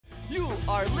You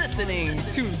are listening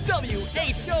to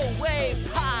WHOA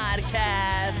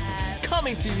Podcast,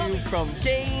 coming to you from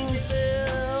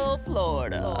Gainesville,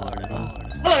 Florida.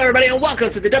 Hello, everybody, and welcome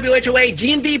to the WHOA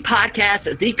G&V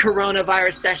Podcast, the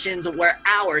coronavirus sessions, where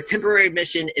our temporary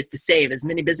mission is to save as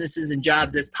many businesses and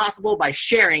jobs as possible by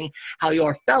sharing how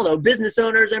your fellow business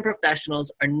owners and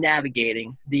professionals are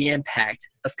navigating the impact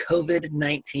of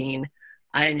COVID-19.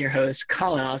 I am your host,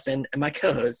 Colin Austin, and my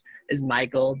co-host is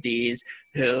Michael Dees,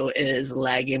 who is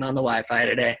lagging on the Wi-Fi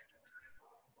today.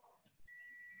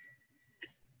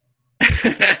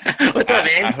 What's up,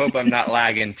 man? I hope I'm not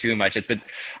lagging too much. It's been,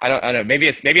 I don't know. Maybe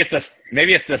it's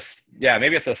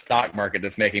the stock market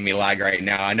that's making me lag right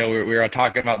now. I know we were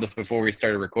talking about this before we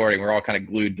started recording. We're all kind of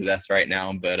glued to this right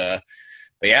now, but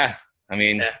yeah, I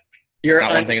mean, yeah. It's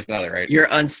not one thing, it's another, right? You're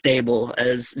unstable,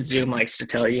 as Zoom likes to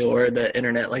tell you, or the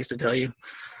internet likes to tell you.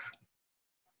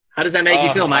 How does that make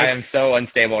you feel, Mike? I am so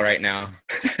unstable right now.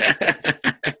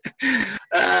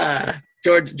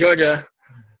 Georgia,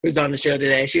 who's on the show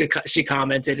today, she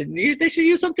commented, they should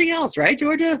use something else, right,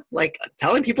 Georgia? Like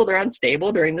telling people they're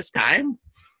unstable during this time?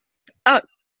 Oh,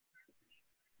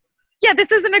 yeah,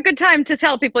 this isn't a good time to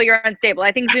tell people you're unstable.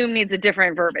 I think Zoom needs a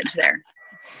different verbiage there.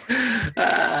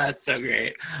 That's so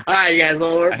great. All right, you guys.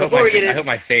 Well, I hope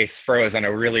my face froze on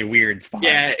a really weird spot.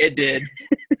 Yeah, it did.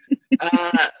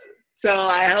 So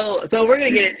we're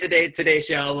gonna get into today's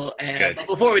show. But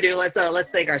before we do, let's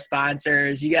thank our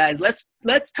sponsors. You guys,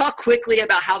 let's talk quickly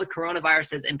about how the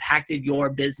coronavirus has impacted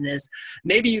your business.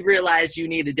 Maybe you realized you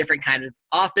need a different kind of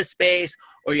office space,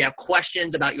 or you have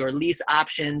questions about your lease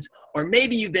options, or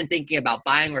maybe you've been thinking about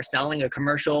buying or selling a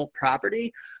commercial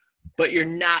property, but you're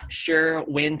not sure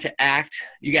when to act.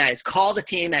 You guys, call the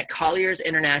team at Colliers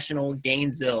International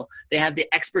Gainesville. They have the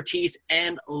expertise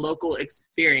and local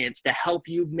experience to help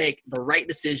you make the right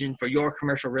decision for your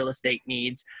commercial real estate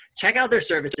needs. Check out their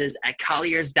services at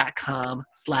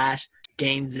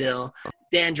colliers.com/Gainesville.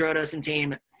 Dan Drodos and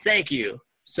team, thank you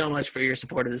so much for your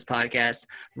support of this podcast.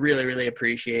 Really, really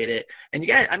appreciate it. And you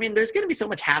guys, I mean, there's going to be so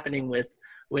much happening with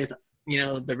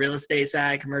the real estate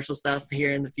side, commercial stuff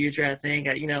here in the future. I think,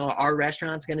 our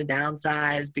restaurant's going to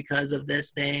downsize because of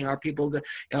this thing. Our people,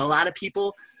 a lot of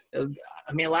people have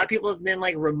been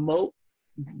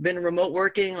remote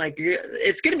working. Like,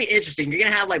 it's going to be interesting. You're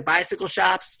going to have like bicycle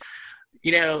shops,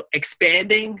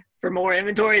 expanding for more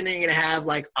inventory. And then you're going to have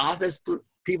like office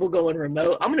people going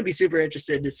remote. I'm going to be super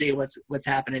interested to see what's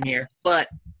happening here. But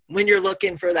when you're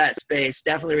looking for that space,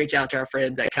 definitely reach out to our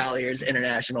friends at Colliers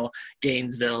International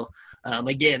Gainesville.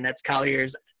 Again, that's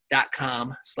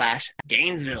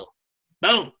colliers.com/Gainesville.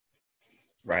 Boom.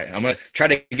 Right. I'm going to try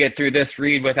to get through this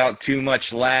read without too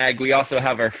much lag. We also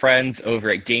have our friends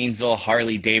over at Gainesville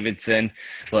Harley Davidson.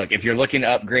 Look, if you're looking to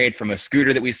upgrade from a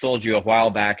scooter that we sold you a while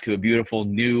back to a beautiful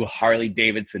new Harley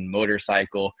Davidson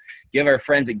motorcycle, give our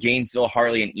friends at Gainesville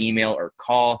Harley an email or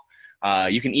call.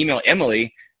 You can email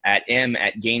Emily at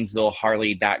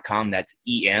m@GainesvilleHarley.com. That's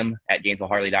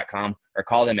em@GainesvilleHarley.com, or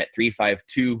call them at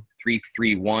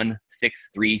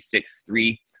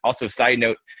 352-331-6363. Also, side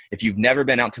note, if you've never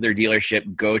been out to their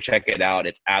dealership, go check it out.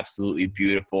 It's absolutely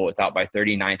beautiful. It's out by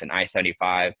 39th and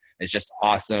I-75. It's just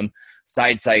awesome.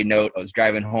 Side note, I was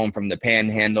driving home from the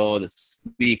Panhandle this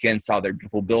weekend, saw their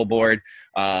beautiful billboard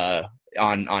on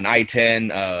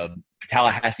I-10,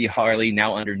 Tallahassee Harley,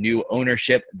 now under new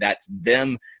ownership. That's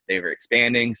them. They were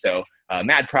expanding. So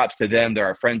mad props to them. They're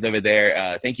our friends over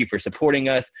there. Thank you for supporting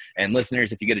us. And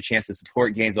listeners, if you get a chance to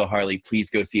support Gainesville Harley, please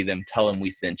go see them. Tell them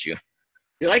we sent you.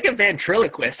 You're like a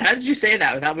ventriloquist. How did you say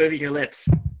that without moving your lips?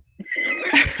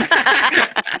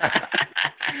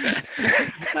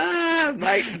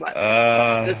 Mike,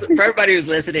 for everybody who's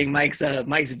listening, Mike's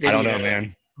video. I don't know,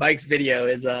 man. Mike's video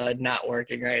is not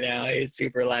working right now. He's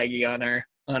super laggy on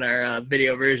our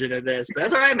video version of this, but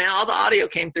that's all right, man. All the audio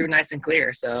came through nice and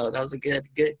clear, so that was a good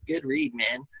read,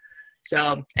 man.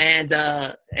 So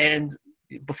and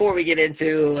before we get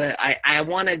into it, I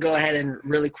want to go ahead and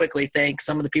really quickly thank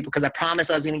some of the people, because I promised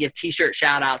I was going to give t-shirt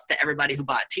shout outs to everybody who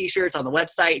bought t-shirts on the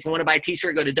website. If you want to buy a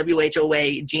t-shirt, go to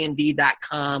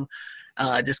whoagnv.com.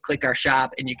 Just click our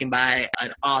shop and you can buy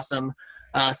an awesome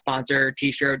sponsor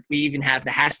t-shirt. We even have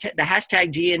the hashtag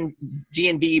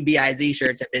GNVBIZ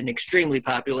shirts have been extremely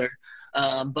popular.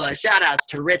 But shout outs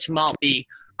to Rich Maltby,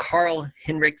 Carl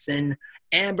Henriksen,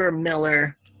 Amber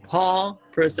Miller, Paul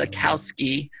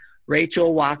Prosakowski,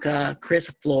 Rachel Waka, Chris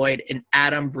Floyd, and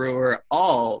Adam Brewer,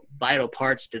 all vital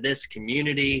parts to this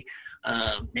community.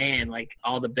 Like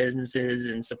all the businesses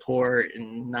and support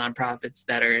and nonprofits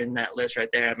that are in that list right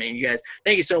there. I mean, you guys,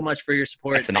 thank you so much for your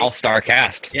support. It's an all-star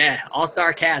cast. Yeah,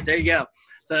 all-star cast. There you go.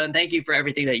 So and thank you for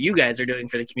everything that you guys are doing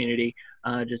for the community.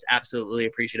 Just absolutely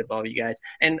appreciative of all of you guys.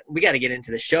 And we got to get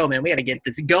into the show, man. We got to get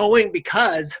this going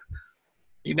because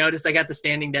you notice I got the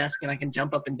standing desk and I can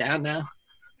jump up and down now.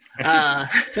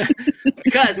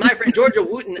 Because my friend Georgia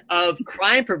Wooten of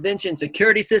Crime Prevention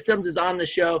Security Systems is on the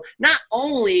show. Not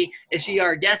only is she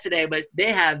our guest today, but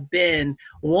they have been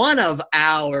one of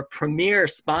our premier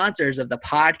sponsors of the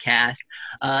podcast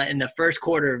in the first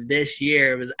quarter of this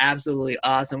year. It was absolutely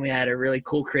awesome. We had a really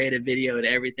cool creative video and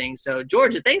everything. So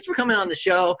Georgia, thanks for coming on the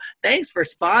show. Thanks for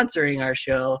sponsoring our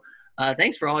show.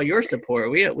 Thanks for all your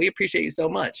support. We appreciate you so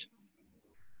much.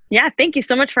 Yeah, thank you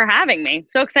so much for having me.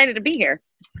 So excited to be here.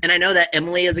 And I know that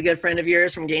Emily is a good friend of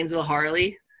yours from Gainesville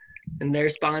Harley, and they're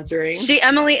sponsoring.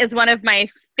 Emily is one of my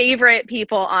favorite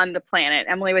people on the planet.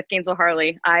 Emily with Gainesville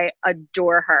Harley. I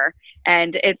adore her.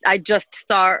 And I just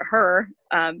saw her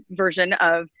version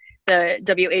of the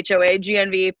WHOA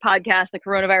GNV podcast, the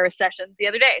coronavirus sessions, the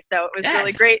other day. So it was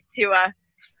really great to,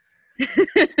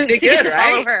 did good,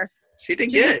 right? follow her. She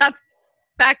did good.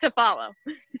 Back to follow.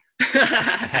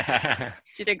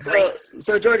 She did great.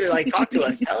 So Georgia, like, talk to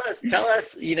us. Tell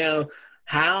us,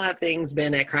 how have things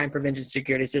been at Crime Prevention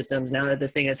Security Systems now that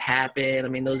this thing has happened? I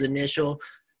mean, those initial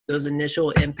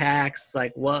impacts,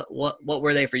 like what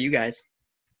were they for you guys?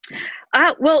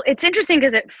 Well, it's interesting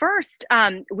because at first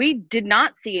we did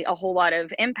not see a whole lot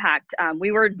of impact.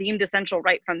 We were deemed essential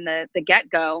right from the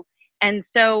get-go. And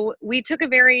so we took a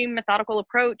very methodical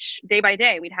approach day by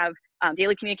day. We'd have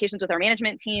daily communications with our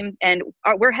management team, and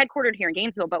we're headquartered here in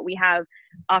Gainesville, but we have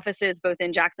offices both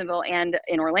in Jacksonville and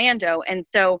in Orlando. And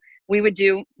so we would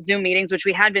do Zoom meetings, which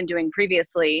we had been doing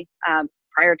previously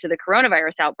prior to the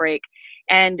coronavirus outbreak.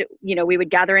 And, we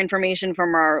would gather information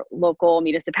from our local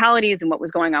municipalities and what was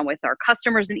going on with our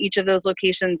customers in each of those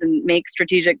locations and make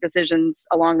strategic decisions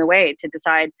along the way to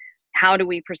decide how do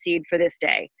we proceed for this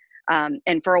day.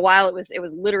 And for a while, it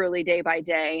was literally day by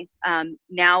day.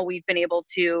 Now we've been able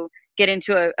to get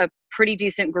into a pretty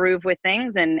decent groove with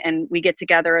things, and we get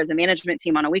together as a management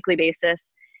team on a weekly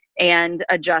basis and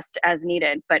adjust as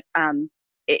needed. But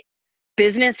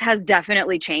business has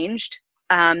definitely changed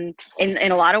in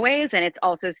a lot of ways, and it's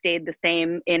also stayed the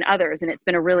same in others. And it's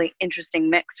been a really interesting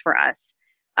mix for us.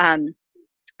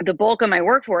 The bulk of my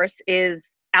workforce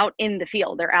is out in the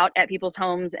field. They're out at people's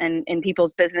homes and in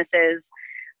people's businesses,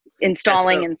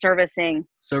 installing and servicing.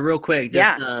 So real quick,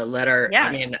 just let our,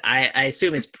 I mean, I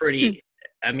assume it's pretty,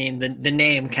 I mean, the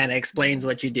name kind of explains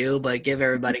what you do, but give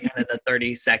everybody kind of the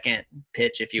 30-second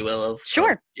pitch, if you will,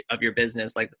 of your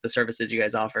business, like the services you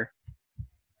guys offer.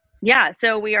 Yeah.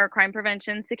 So we are Crime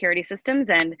Prevention Security Systems,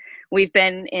 and we've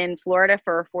been in Florida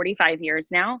for 45 years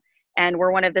now. And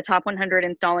we're one of the top 100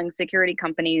 installing security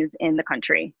companies in the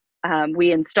country.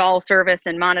 We install, service,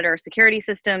 and monitor security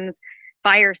systems,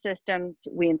 fire systems.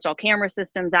 We install camera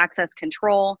systems, access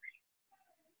control.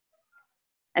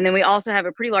 And then we also have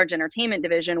a pretty large entertainment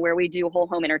division where we do whole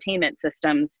home entertainment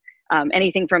systems,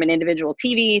 anything from an individual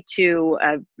TV to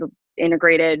an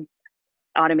integrated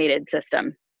automated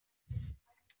system.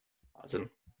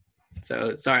 Awesome.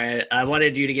 So sorry, I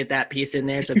wanted you to get that piece in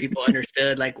there so people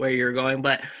understood like where you're going.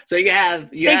 But so you have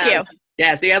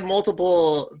so you have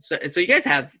multiple. So you guys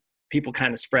have people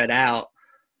kind of spread out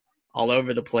all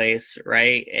over the place,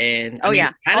 right? And all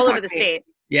over the state.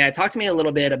 Yeah, talk to me a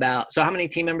little bit about. So how many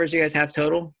team members do you guys have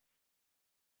total?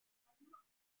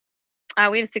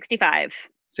 We have 65.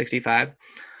 65.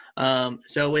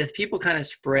 So with people kind of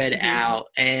spread out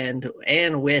and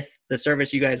with the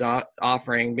service you guys are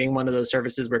offering being one of those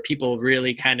services where people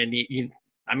really kind of need you,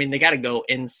 I mean, they got to go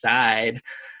inside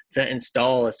to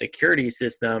install a security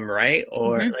system, right?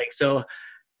 Or so,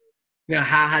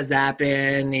 how has that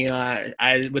been?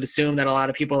 I would assume that a lot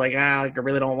of people are like, I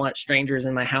really don't want strangers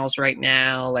in my house right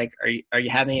now. Like, are you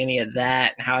having any of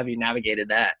that? And how have you navigated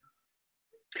that?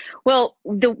 Well,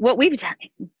 what we've done,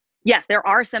 yes, there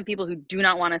are some people who do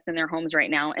not want us in their homes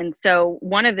right now. And so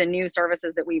one of the new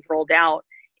services that we've rolled out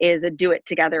is a Do It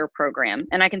Together program.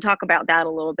 And I can talk about that a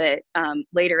little bit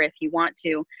later if you want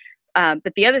to.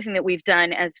 But the other thing that we've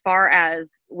done as far as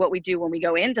what we do when we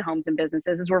go into homes and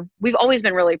businesses is we've always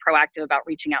been really proactive about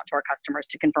reaching out to our customers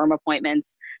to confirm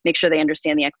appointments, make sure they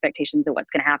understand the expectations of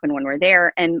what's going to happen when we're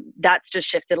there. And that's just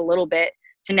shifted a little bit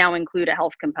to now include a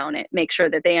health component, make sure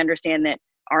that they understand that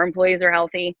our employees are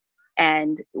healthy,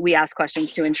 and we ask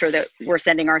questions to ensure that we're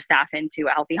sending our staff into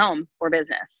a healthy home or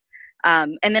business.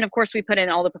 And then, of course, we put in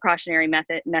all the precautionary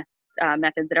methods that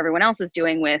everyone else is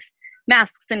doing with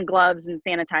masks and gloves and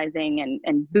sanitizing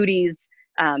and booties,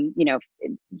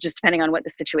 just depending on what the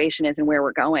situation is and where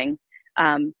we're going.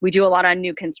 We do a lot on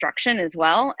new construction as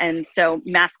well. And so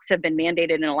masks have been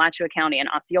mandated in Alachua County and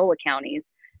Osceola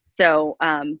counties. So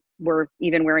we're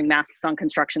even wearing masks on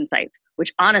construction sites,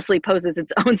 which honestly poses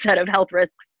its own set of health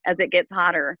risks as it gets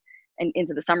hotter and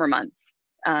into the summer months.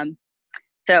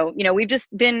 So, we've just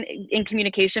been in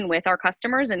communication with our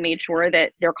customers and made sure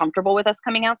that they're comfortable with us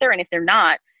coming out there. And if they're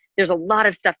not, there's a lot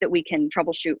of stuff that we can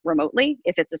troubleshoot remotely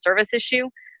if it's a service issue.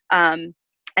 And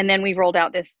then we rolled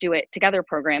out this Do It Together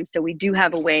program. So we do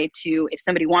have a way to, if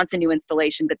somebody wants a new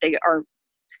installation, but they are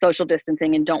social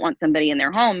distancing and don't want somebody in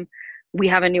their home, we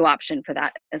have a new option for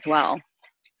that as well.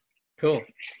 Cool.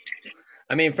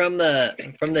 I mean, from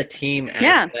the team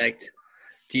aspect,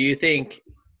 do you think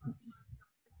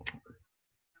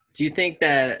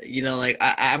that,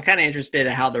 I'm kind of interested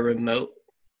in how the remote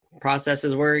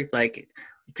processes work, like,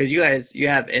 because you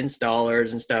have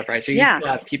installers and stuff, right? So you still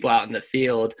have people out in the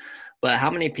field, but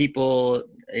how many people,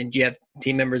 and do you have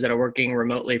team members that are working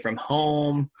remotely from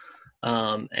home?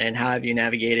 And how have you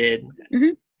navigated,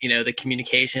 the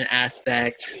communication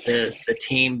aspect, the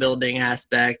team building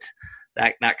aspect,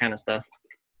 that kind of stuff?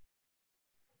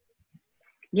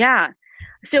 Yeah.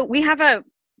 So we have a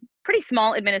pretty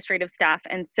small administrative staff.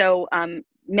 And so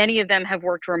many of them have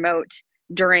worked remote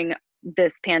during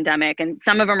this pandemic. And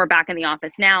some of them are back in the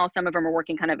office now. Some of them are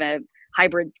working kind of a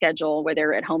hybrid schedule where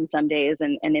they're at home some days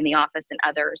and in the office and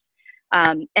others.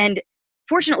 And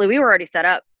fortunately, we were already set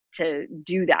up to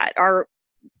do that.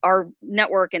 Our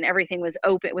network and everything was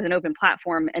open. It was an open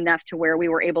platform enough to where we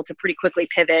were able to pretty quickly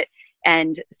pivot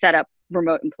and set up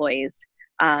remote employees.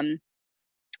 And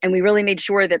we really made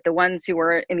sure that the ones who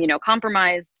were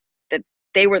immunocompromised, that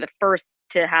they were the first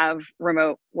to have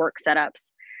remote work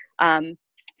setups.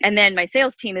 And then my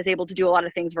sales team is able to do a lot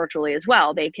of things virtually as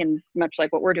well. They can, much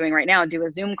like what we're doing right now, do a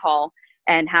Zoom call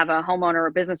and have a homeowner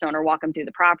or business owner walk them through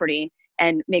the property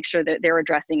and make sure that they're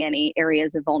addressing any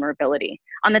areas of vulnerability.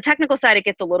 On the technical side, it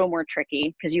gets a little more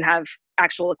tricky because you have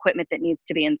actual equipment that needs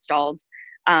to be installed.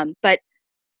 But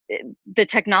the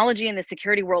technology in the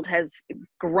security world has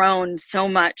grown so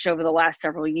much over the last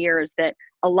several years that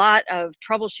a lot of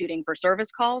troubleshooting for service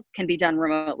calls can be done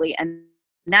remotely. And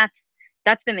that's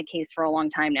been the case for a long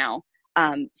time now.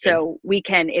 So we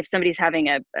can, if somebody's having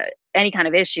any kind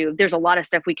of issue, there's a lot of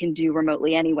stuff we can do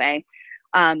remotely anyway.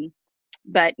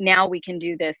 But now we can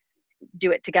do this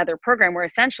Do It Together program, where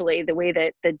essentially the way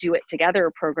that the Do It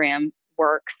Together program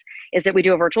works is that we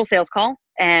do a virtual sales call,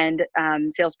 and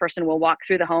salesperson will walk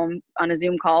through the home on a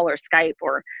Zoom call or Skype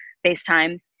or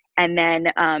FaceTime, and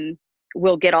then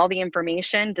we'll get all the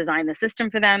information, design the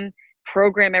system for them,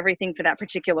 program everything for that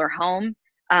particular home,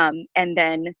 and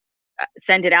then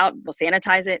send it out. We'll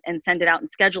sanitize it and send it out and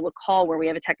schedule a call where we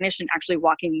have a technician actually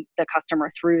walking the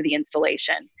customer through the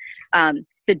installation.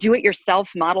 The do-it-yourself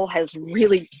model has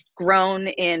really grown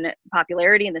in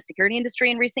popularity in the security industry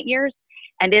in recent years,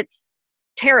 and it's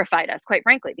terrified us, quite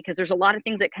frankly, because there's a lot of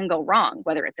things that can go wrong,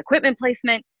 whether it's equipment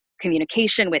placement,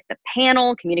 communication with the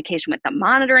panel, communication with the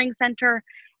monitoring center.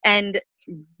 And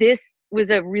this was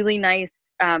a really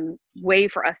nice way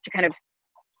for us to kind of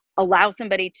allow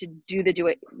somebody to do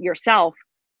it yourself,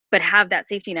 but have that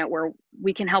safety net where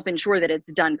we can help ensure that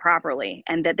it's done properly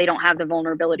and that they don't have the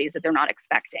vulnerabilities that they're not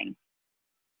expecting.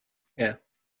 Yeah.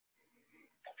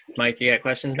 Mike, you got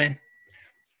questions, man?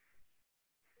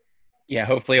 Yeah,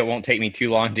 hopefully it won't take me too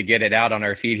long to get it out on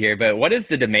our feed here, but what has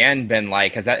the demand been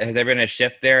like? Has there been a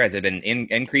shift there? Has it been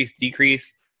increase,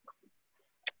 decrease?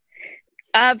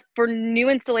 For new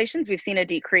installations, we've seen a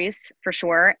decrease for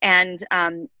sure. And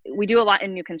we do a lot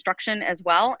in new construction as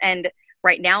well. And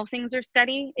right now things are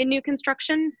steady in new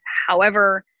construction.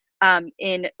 However,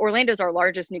 in Orlando's our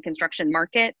largest new construction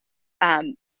market.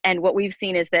 And what we've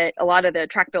seen is that a lot of the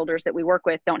tract builders that we work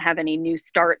with don't have any new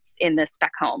starts in the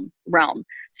spec home realm.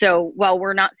 So while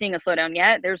we're not seeing a slowdown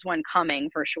yet, there's one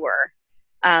coming for sure.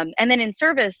 And then in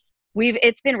service,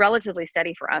 it's been relatively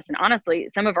steady for us. And honestly,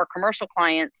 some of our commercial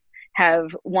clients have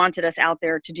wanted us out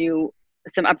there to do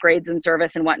some upgrades in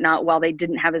service and whatnot while they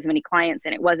didn't have as many clients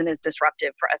and it wasn't as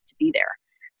disruptive for us to be there.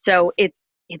 So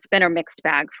it's been a mixed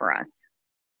bag for us.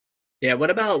 Yeah.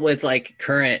 What about with like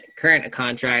current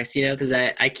contracts, because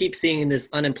I keep seeing this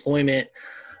unemployment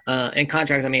in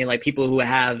contracts. I mean, like people who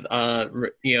have,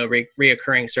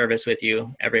 reoccurring service with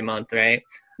you every month, right?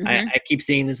 Mm-hmm. I keep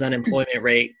seeing this unemployment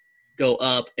rate go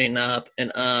up and up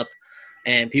and up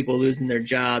and people losing their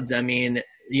jobs. I mean,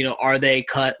 are they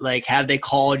have they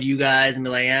called you guys and be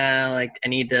like, I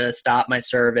need to stop my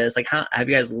service? Like, have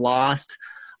you guys lost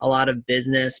a lot of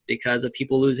business because of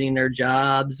people losing their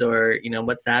jobs, or,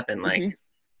 what's that been like?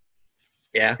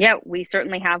 Mm-hmm. Yeah, we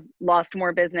certainly have lost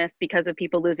more business because of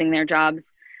people losing their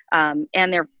jobs and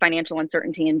their financial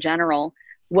uncertainty in general.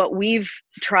 What we've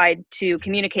tried to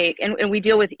communicate, and we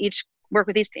work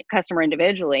with each customer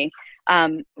individually,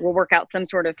 we'll work out some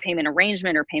sort of payment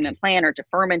arrangement or payment plan or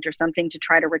deferment or something to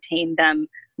try to retain them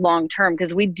long term,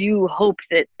 because we do hope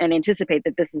that and anticipate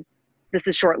that this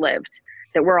is short-lived,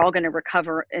 that we're all going to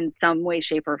recover in some way,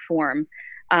 shape, or form.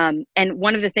 And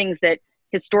one of the things that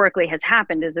historically has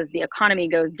happened is as the economy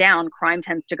goes down, crime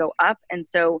tends to go up. And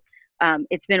so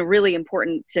it's been really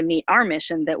important to meet our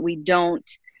mission that we don't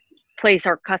place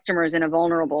our customers in a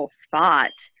vulnerable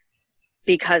spot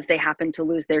because they happen to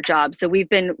lose their job. So we've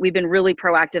been really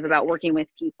proactive about working with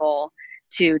people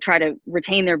to try to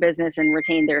retain their business and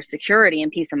retain their security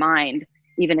and peace of mind,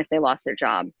 even if they lost their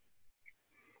job.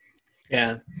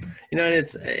 Yeah. And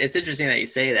it's interesting that you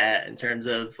say that in terms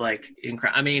of like,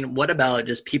 I mean, what about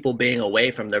just people being away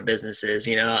from their businesses?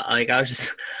 Like I was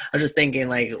just thinking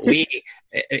like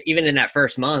even in that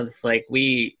first month, like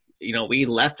we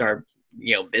left our,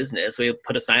 business, we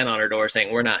put a sign on our door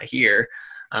saying we're not here.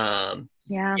 And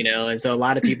so a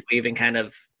lot of people even kind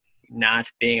of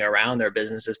not being around their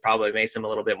businesses probably makes them a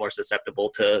little bit more susceptible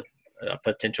to a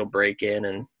potential break-in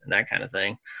and that kind of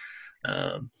thing.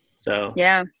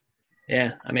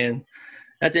 Yeah, I mean,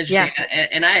 that's interesting. Yeah.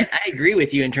 And I agree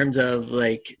with you in terms of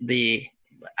like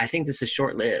I think this is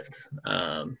short-lived.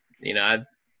 I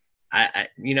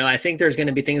think there's going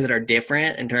to be things that are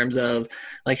different in terms of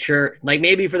like, sure, like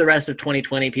maybe for the rest of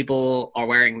 2020, people are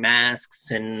wearing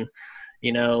masks and,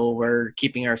 we're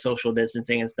keeping our social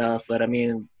distancing and stuff. But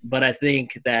I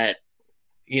think that,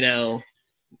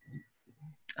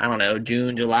 I don't know,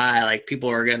 June, July, like people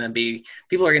are going to be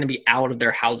out of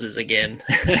their houses again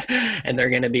and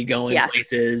they're going to be going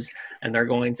places and they're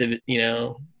going to,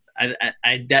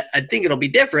 I think it'll be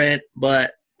different,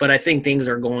 but I think things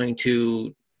are going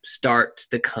to start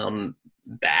to come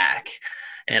back.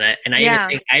 And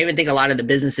I even think a lot of the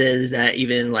businesses that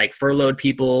even like furloughed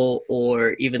people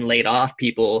or even laid off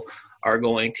people are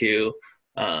going to,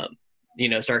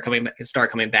 start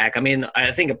coming back. I mean,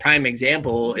 I think a prime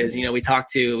example is, we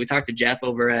talked to Jeff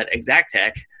over at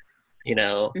ExactTech,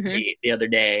 the other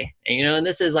day, and, and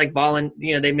this is like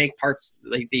they make parts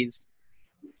like these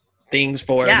things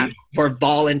for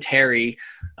voluntary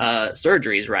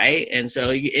surgeries. Right. And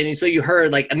so you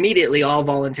heard like immediately all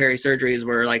voluntary surgeries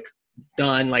were like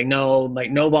done, like no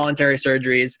voluntary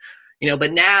surgeries,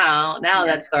 but now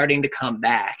that's starting to come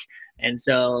back. And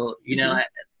so,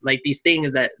 like these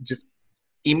things that just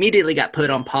immediately got put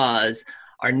on pause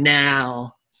are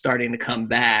now starting to come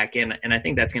back. And I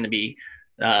think that's going to be,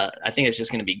 I think it's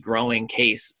just going to be growing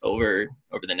case over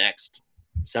the next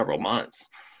several months.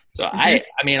 So I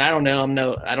mean, I don't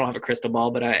know. I don't have a crystal ball,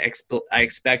 but I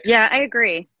expect. Yeah, I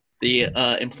agree. The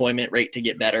employment rate to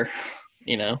get better,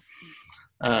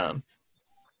 So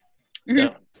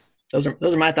those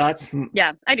are my thoughts.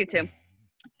 Yeah, I do too.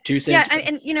 2 cents. Yeah,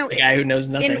 and the guy who knows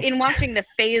nothing. In watching the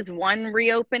phase 1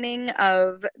 reopening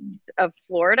of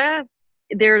Florida,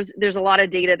 there's a lot of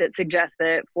data that suggests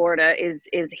that Florida is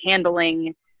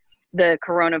handling the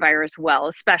coronavirus well,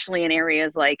 especially in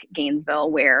areas like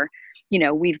Gainesville, where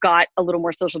we've got a little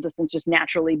more social distance just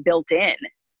naturally built in.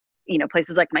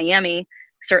 Places like Miami,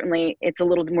 certainly it's a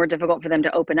little more difficult for them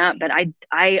to open up. But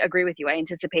I agree with you. I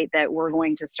anticipate that we're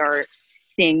going to start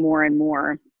seeing more and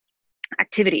more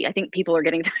activity. I think people are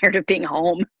getting tired of being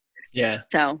home. Yeah.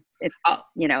 So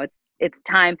it's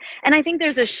time. And I think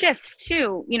there's a shift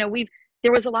too.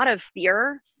 There was a lot of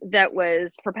fear that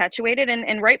was perpetuated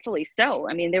and rightfully so.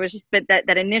 I mean, there was just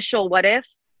that initial what if.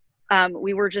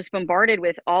 We were just bombarded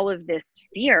with all of this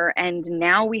fear, and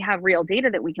now we have real data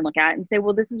that we can look at and say,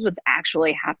 well, this is what's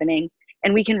actually happening,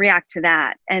 and we can react to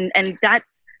that. And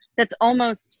that's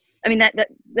almost, I mean,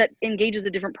 that engages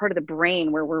a different part of the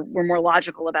brain where we're more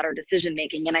logical about our decision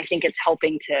making, and I think it's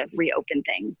helping to reopen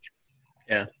things.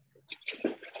 Yeah.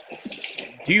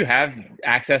 Do you have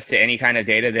access to any kind of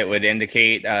data that would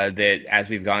indicate that as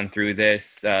we've gone through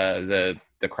this, the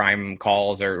crime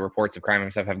calls or reports of crime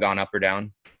and stuff have gone up or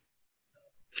down?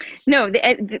 No,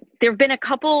 there have been a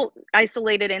couple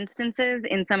isolated instances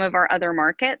in some of our other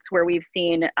markets where we've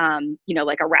seen,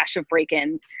 like a rash of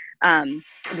break-ins.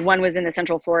 One was in the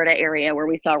Central Florida area where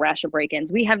we saw a rash of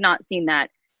break-ins. We have not seen that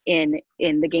in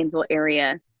the Gainesville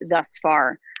area thus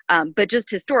far. But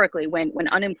just historically, when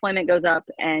unemployment goes up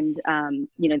and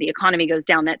the economy goes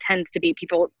down, that tends to be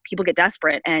people get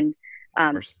desperate, and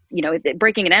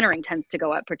breaking and entering tends to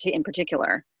go up in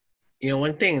particular.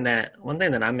 One thing that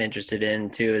I'm interested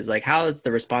in too is like, how has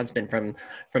the response been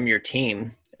from your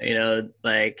team?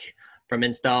 Like from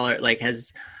installer, like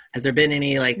has there been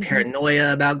any like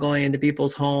paranoia about going into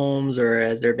people's homes, or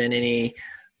has there been any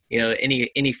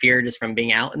fear just from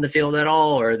being out in the field at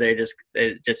all, or it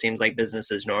just seems like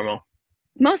business as normal?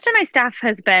 Most of my staff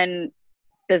has been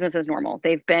business as normal.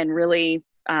 They've been really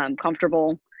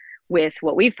comfortable with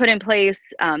what we've put in place.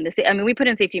 We put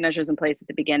in safety measures in place at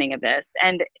the beginning of this,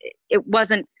 and it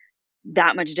wasn't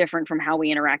that much different from how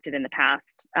we interacted in the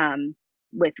past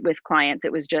with clients.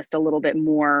 It was just a little bit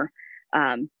more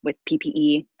with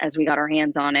PPE as we got our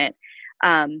hands on it.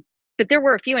 But there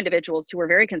were a few individuals who were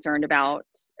very concerned about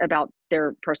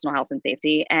their personal health and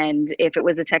safety. And if it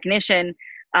was a technician,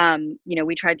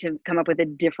 we tried to come up with a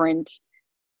different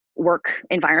work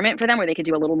environment for them where they could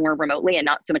do a little more remotely and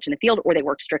not so much in the field, or they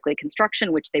work strictly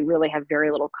construction, which they really have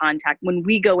very little contact. When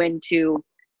we go into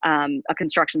a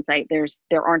construction site,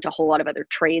 there aren't a whole lot of other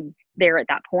trades there at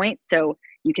that point. So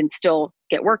you can still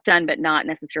get work done, but not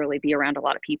necessarily be around a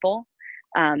lot of people.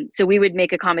 So we would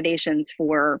make accommodations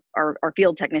for our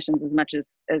field technicians as much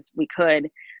as we could.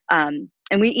 And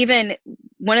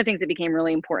one of the things that became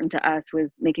really important to us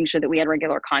was making sure that we had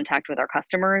regular contact with our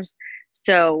customers.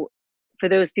 So for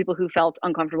those people who felt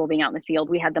uncomfortable being out in the field,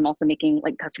 we had them also making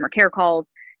like customer care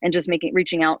calls and just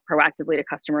reaching out proactively to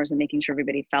customers and making sure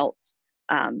everybody felt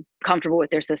comfortable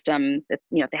with their system. That,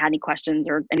 if they had any questions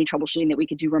or any troubleshooting that we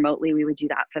could do remotely, we would do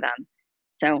that for them.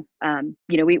 So,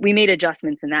 we made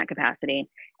adjustments in that capacity.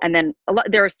 And then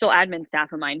there are still admin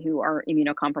staff of mine who are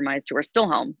immunocompromised who are still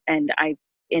home. And I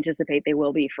anticipate they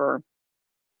will be for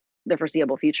the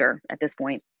foreseeable future at this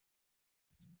point.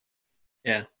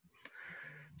 Yeah.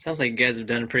 Sounds like you guys have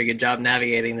done a pretty good job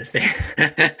navigating this thing.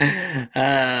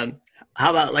 How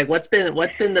about like what's been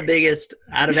the biggest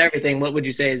out of everything? What would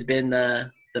you say has been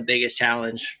the biggest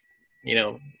challenge,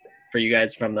 for you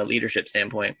guys from the leadership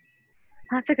standpoint?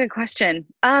 That's a good question.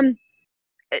 At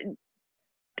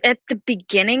the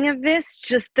beginning of this,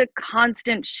 just the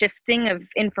constant shifting of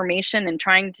information and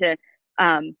trying to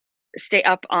stay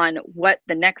up on what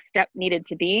the next step needed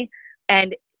to be.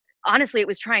 And honestly, it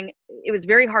was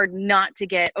very hard not to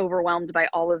get overwhelmed by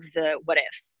all of the what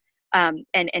ifs, and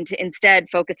to instead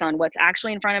focus on what's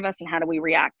actually in front of us and how do we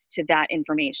react to that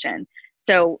information.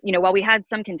 So, while we had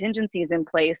some contingencies in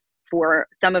place for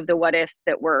some of the what ifs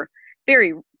that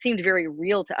seemed very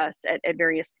real to us at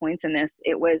various points in this,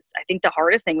 I think the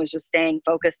hardest thing was just staying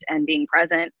focused and being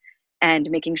present and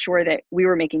making sure that we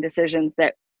were making decisions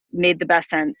that made the best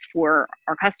sense for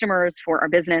our customers, for our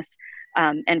business,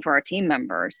 and for our team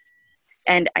members.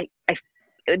 And on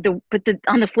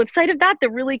the flip side of that, the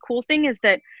really cool thing is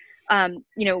that,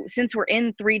 since we're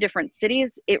in 3 different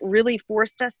cities, it really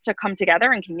forced us to come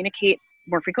together and communicate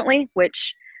more frequently,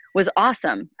 which was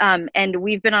awesome. And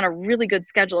we've been on a really good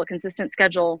schedule, a consistent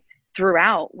schedule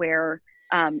throughout, where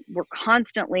we're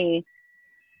constantly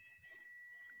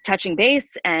touching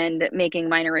base and making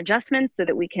minor adjustments so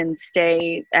that we can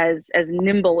stay as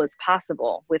nimble as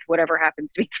possible with whatever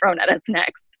happens to be thrown at us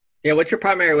next. Yeah. What's your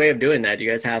primary way of doing that? Do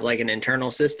you guys have like an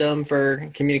internal system for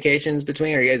communications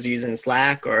between? Are you guys using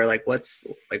Slack, or what's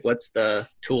the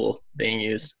tool being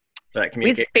used for that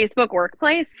communication? We use Facebook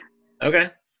Workplace. Okay.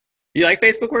 You like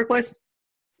Facebook Workplace?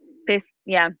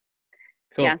 Yeah.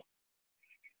 Cool. Yeah.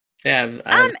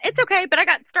 Yeah. It's okay, but I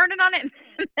got started on it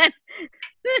and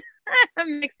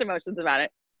then mixed emotions about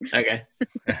it. Okay.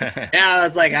 Yeah, I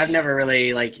was like, I've never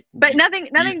really But nothing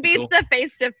beats the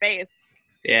face-to-face.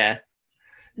 Yeah.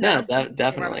 No,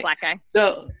 definitely. Black guy.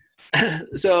 So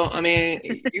I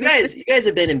mean, you guys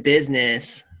have been in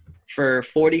business for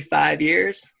 45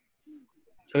 years. Is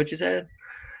that what you said?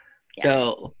 Yeah.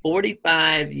 So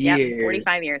 45 years. Yep,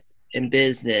 45 years in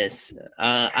business.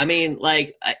 I mean,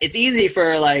 it's easy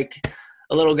for a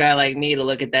little guy like me to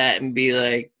look at that and be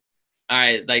like, all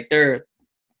right, they're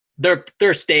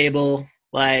stable.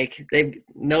 They've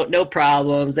no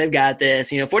problems. They've got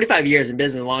this, 45 years in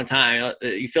business, a long time.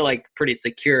 You feel pretty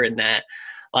secure in that.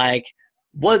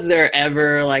 Was there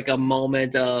ever a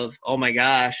moment of, oh my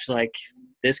gosh,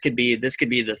 this could be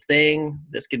the thing.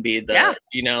 This could be the,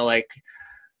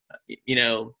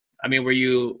 I mean, were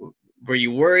you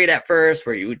worried at first?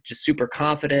 Were you just super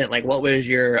confident? What was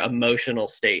your emotional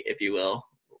state, if you will?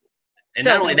 And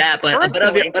not only that,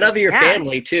 but of your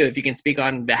family too, if you can speak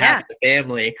on behalf of the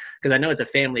family, because I know it's a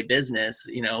family business.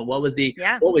 What was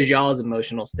y'all's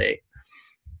emotional state?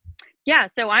 Yeah,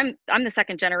 so I'm the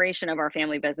second generation of our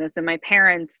family business, and my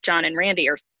parents, John and Randy,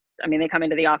 they come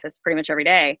into the office pretty much every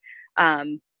day.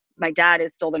 My dad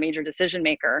is still the major decision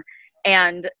maker.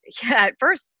 And at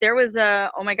first there was a,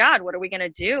 oh my God, what are we going to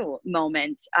do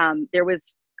moment. There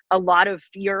was a lot of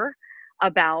fear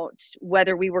about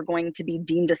whether we were going to be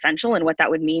deemed essential and what that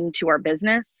would mean to our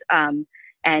business, and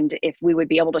if we would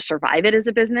be able to survive it as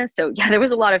a business. So yeah, there was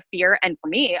a lot of fear. And for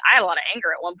me, I had a lot of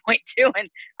anger at one point too. And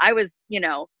I was,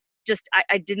 I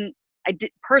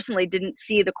personally didn't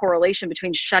see the correlation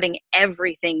between shutting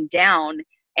everything down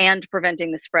and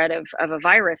preventing the spread of a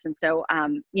virus. And so,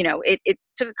 it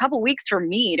took a couple weeks for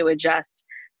me to adjust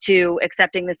to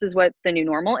accepting this is what the new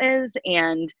normal is,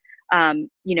 and,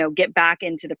 get back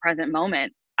into the present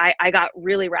moment. I got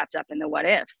really wrapped up in the what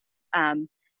ifs.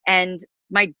 And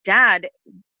my dad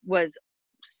was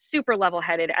super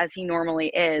level-headed, as he normally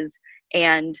is.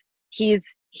 And he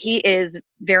is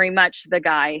very much the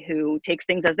guy who takes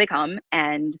things as they come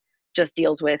and just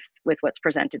deals with what's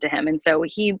presented to him. And so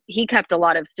he kept a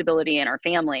lot of stability in our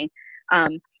family.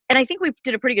 And I think we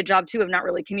did a pretty good job too of not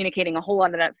really communicating a whole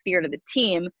lot of that fear to the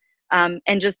team,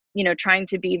 and just, trying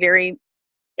to be very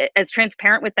as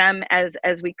transparent with them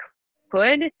as we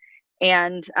could.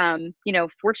 And,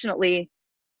 fortunately,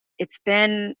 it's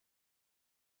been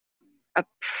a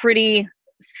pretty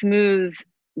smooth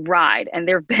ride, and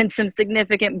there have been some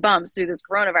significant bumps through this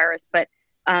coronavirus, but,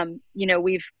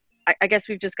 I guess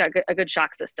we've just got a good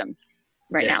shock system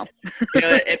right now.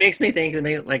 It makes me think,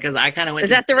 like, because I kind of went.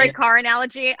 Is that the right car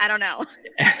analogy? I don't know.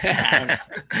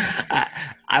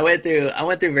 I went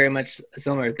through very much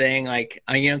similar thing, like,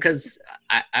 because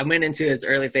I went into this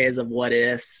early phase of what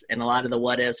ifs, and a lot of the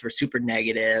what ifs were super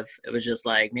negative. It was just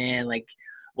like, man, like,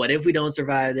 what if we don't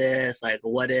survive this? Like,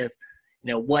 what if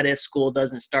school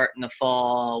doesn't start in the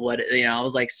fall? I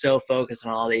was like so focused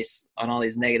on all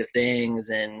these negative things,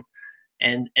 and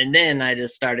then I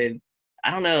just started,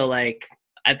 I don't know, like,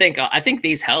 I think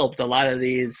these helped a lot of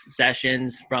these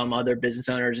sessions from other business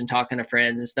owners and talking to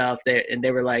friends and stuff.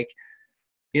 They were like,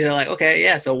 like, okay,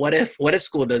 yeah. So what if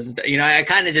school doesn't, I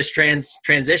kind of just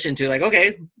transitioned to like,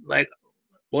 okay, like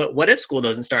what if school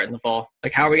doesn't start in the fall?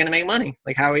 Like, how are we going to make money?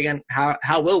 Like, how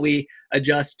will we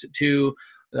adjust to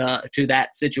that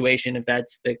situation if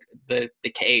that's the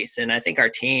case? And I think our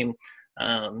team,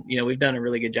 we've done a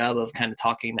really good job of kind of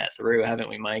talking that through, haven't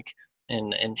we, Mike?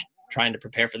 And trying to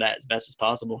prepare for that as best as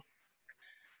possible.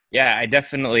 Yeah, I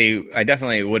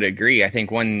definitely would agree. I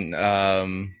think one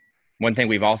thing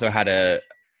we've also had a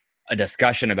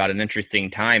discussion about, an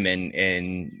interesting time,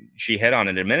 and she hit on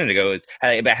it a minute ago, is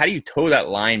how do you toe that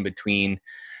line between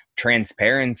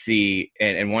transparency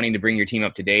and wanting to bring your team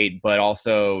up to date, but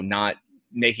also not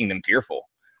making them fearful?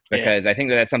 Because I think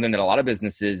that's something that a lot of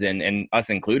businesses, and us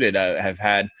included, have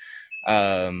had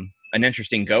an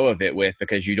interesting go of it with,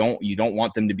 because you don't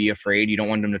want them to be afraid. You don't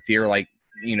want them to fear like,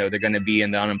 they're going to be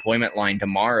in the unemployment line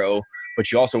tomorrow, but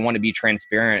you also want to be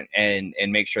transparent and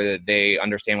make sure that they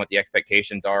understand what the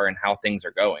expectations are and how things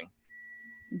are going.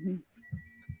 Mm-hmm.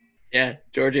 Yeah.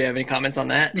 Georgia, you have any comments on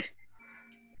that?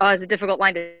 Oh, it's a difficult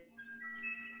line to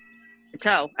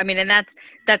toe. I mean, and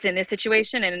that's in this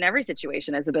situation and in every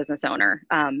situation as a business owner,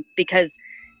 because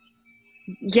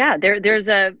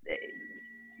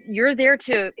you're there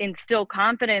to instill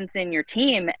confidence in your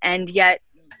team, and yet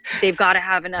they've got to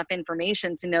have enough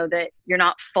information to know that you're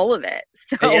not full of it.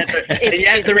 So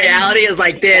the reality is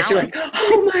like this. You're like,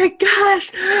 oh my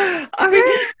gosh, are we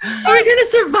gonna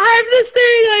survive this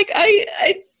thing? Like,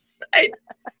 I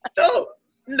don't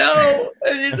know.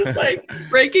 And you're just like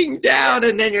breaking down,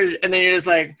 and then you're just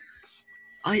like,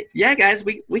 oh yeah, guys,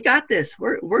 we got this.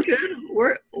 We're good.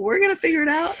 We're gonna figure it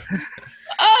out.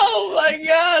 Oh my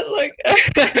God! Like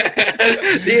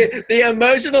the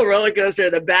emotional roller coaster,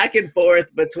 the back and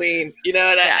forth between, and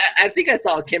I think I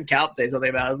saw Kim Kalp say something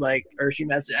about it. I was like, or she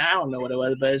messaged, I don't know what it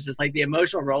was, but it's just like the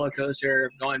emotional roller coaster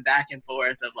going back and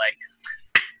forth of like,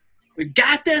 we've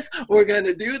got this. We're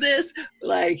gonna do this.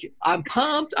 Like, I'm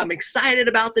pumped. I'm excited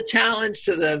about the challenge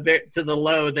to the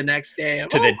low the next day.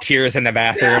 The tears in the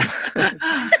bathroom.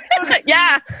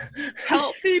 Yeah.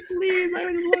 Help me, please.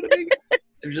 I just want to make it.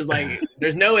 It's just like,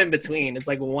 there's no in between. It's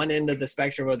like one end of the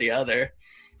spectrum or the other.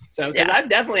 So, because I've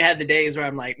definitely had the days where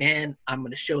I'm like, man, I'm going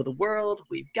to show the world.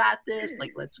 We've got this.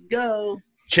 Like, let's go.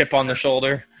 Chip on the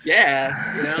shoulder.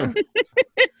 Yeah.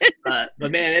 But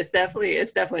man, it's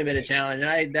definitely been a challenge. And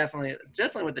I definitely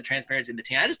with the transparency of the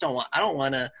team, I don't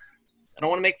want to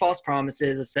make false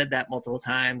promises. I've said that multiple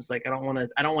times. Like, I don't want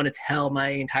to tell my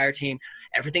entire team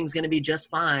everything's going to be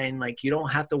just fine. Like, you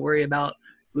don't have to worry about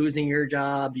losing your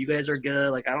job. You guys are good.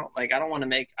 Like, I don't want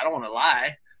to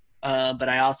lie. But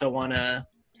I also want to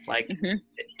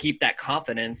keep that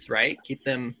confidence, right? Keep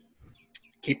them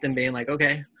being like,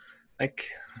 okay, like,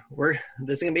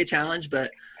 this is going to be a challenge, but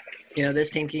this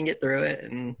team can get through it.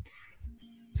 And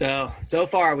so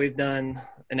far we've done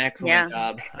an excellent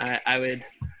job. I'd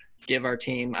give our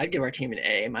team an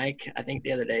A. Mike, I think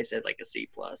the other day said like a C+,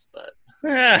 but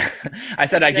I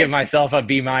said I'd give myself a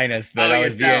B-, but I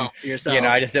was yourself.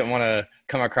 I just didn't want to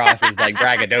come across as like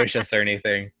braggadocious or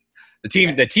anything. The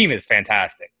team is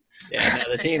fantastic. Yeah,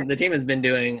 no, the team has been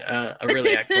doing a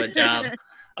really excellent job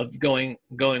of going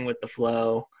with the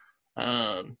flow.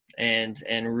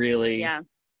 and really,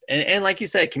 and like you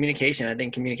said, communication. I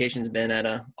think communication's been at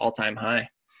a all-time high.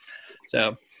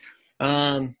 So,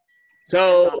 awesome.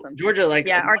 Georgia, like,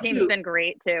 our team's been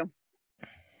great too.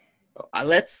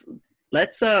 Let's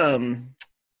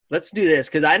do this,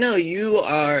 because I know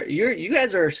you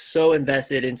guys are so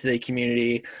invested into the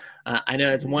community. I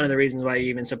know it's one of the reasons why you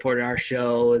even supported our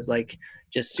show, is like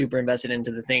just super invested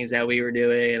into the things that we were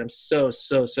doing, and I'm so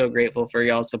grateful for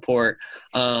y'all's support.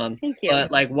 Thank you.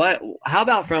 But like, how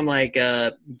about from like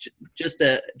just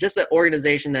an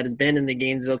organization that has been in the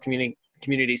Gainesville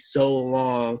community so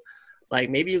long, like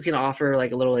maybe you can offer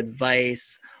like a little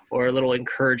advice or a little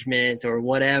encouragement or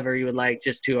whatever you would like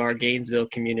just to our Gainesville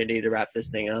community to wrap this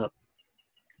thing up.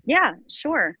 Yeah,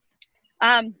 sure.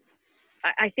 I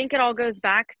think it all goes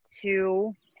back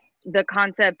to the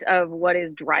concept of what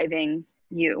is driving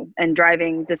you and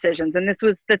driving decisions. And this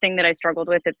was the thing that I struggled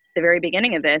with at the very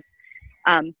beginning of this.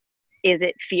 Is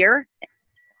it fear,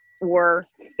 or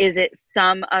is it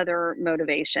some other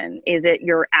motivation? Is it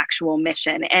your actual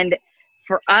mission? And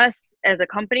for us as a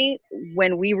company,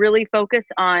 when we really focus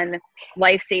on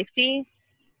life safety,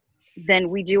 then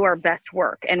we do our best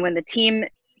work. And when the team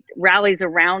rallies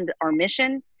around our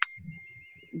mission,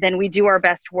 then we do our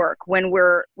best work. When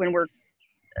we're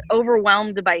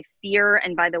overwhelmed by fear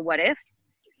and by the what ifs,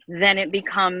 then it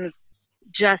becomes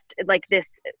just like this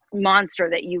monster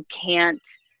that you can't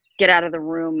get out of the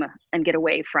room and get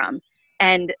away from.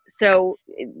 And so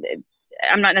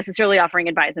I'm not necessarily offering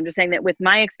advice. I'm just saying that with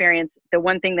my experience, the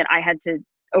one thing that I had to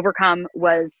overcome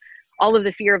was all of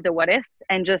the fear of the what ifs,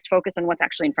 and just focus on what's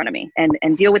actually in front of me,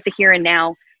 and deal with the here and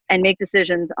now, and make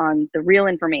decisions on the real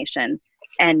information,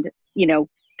 and,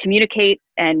 communicate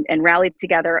and rally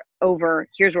together over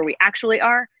here's where we actually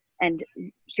are and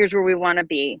here's where we want to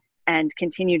be, and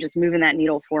continue just moving that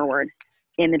needle forward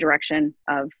in the direction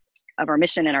of our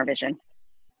mission and our vision.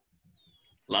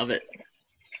 Love it.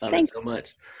 Thanks. It so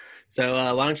much. So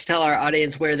why don't you tell our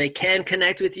audience where they can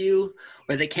connect with you,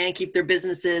 where they can keep their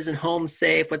businesses and homes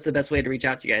safe? What's the best way to reach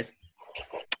out to you guys?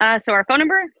 So our phone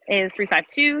number is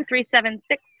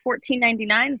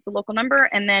 352-376-1499. It's a local number.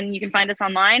 And then you can find us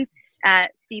online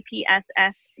at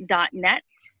cpss.net.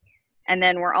 And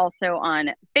then we're also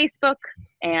on Facebook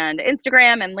and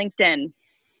Instagram and LinkedIn.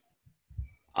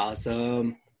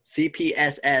 Awesome.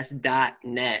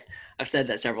 cpss.net. I've said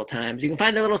that several times. You can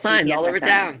find the little signs all over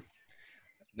town.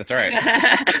 That's all right.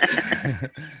 I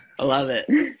love it.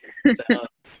 So,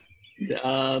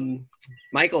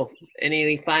 Michael,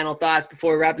 any final thoughts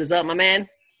before we wrap this up, my man?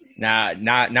 Nah,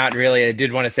 not really. I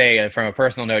did want to say from a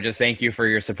personal note, just thank you for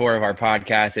your support of our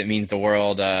podcast. It means the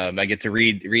world. I get to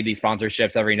read these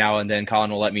sponsorships every now and then. Colin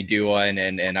will let me do one,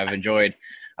 and I've enjoyed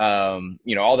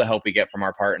all the help we get from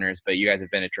our partners, but you guys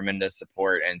have been a tremendous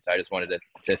support. And so I just wanted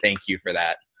to thank you for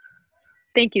that.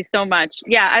 Thank you so much.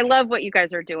 Yeah, I love what you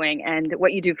guys are doing and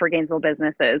what you do for Gainesville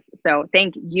businesses. So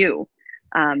thank you.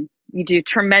 You do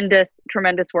tremendous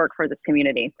work for this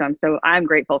community. So I'm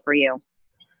grateful for you.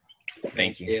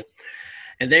 Thank you.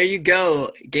 And there you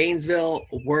go. Gainesville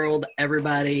world,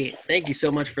 everybody. Thank you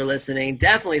so much for listening.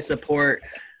 Definitely support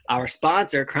our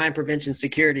sponsor, Crime Prevention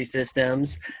Security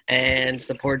Systems, and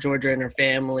support Georgia and her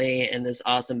family and this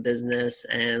awesome business.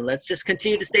 And let's just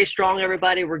continue to stay strong,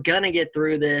 everybody. We're going to get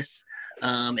through this.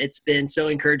 It's been so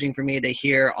encouraging for me to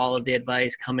hear all of the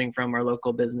advice coming from our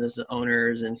local business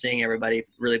owners and seeing everybody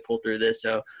really pull through this.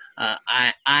 So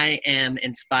I am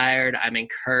inspired. I'm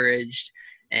encouraged.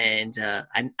 And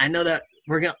I know that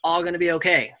we're all going to be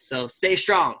okay. So stay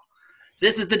strong.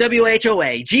 This is the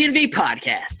WHOA G&V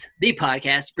podcast, the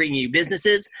podcast bringing you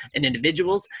businesses and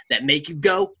individuals that make you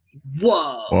go,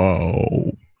 whoa.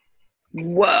 Whoa.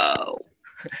 Whoa.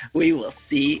 We will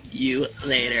see you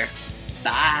later.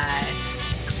 Bye.